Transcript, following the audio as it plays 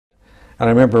And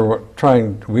I remember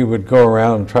we would go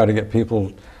around and try to get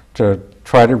people to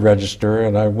try to register,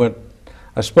 and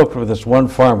I spoke with this one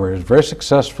farmer. He was very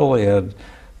successful. He had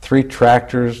 3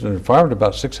 tractors and farmed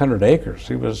about 600 acres.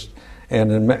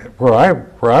 Where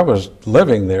I was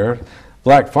living there,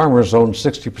 black farmers owned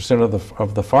 60%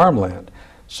 of the farmland.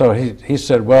 So he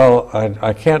said, well,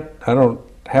 I don't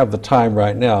have the time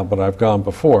right now, but I've gone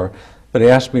before. But he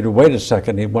asked me to wait a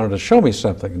second. He wanted to show me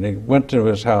something. And he went to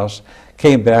his house,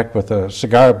 came back with a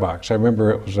cigar box. I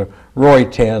remember it was a Roy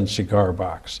Tan cigar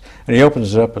box. And he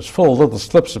opens it up. It's full of little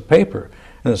slips of paper.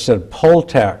 And it said, poll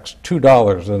tax,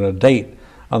 $2, and a date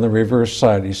on the reverse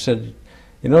side. He said,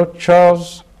 you know,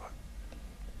 Charles,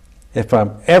 if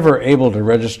I'm ever able to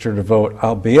register to vote,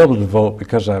 I'll be able to vote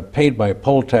because I've paid my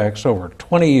poll tax over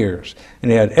 20 years.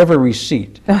 And he had every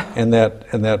receipt in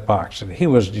that box. And he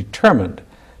was determined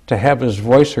to have his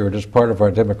voice heard as part of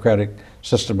our democratic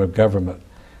system of government.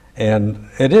 And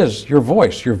it is your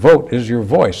voice. Your vote is your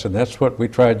voice. And that's what we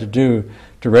tried to do,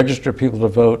 to register people to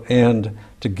vote and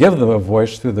to give them a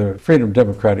voice through the Freedom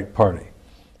Democratic Party.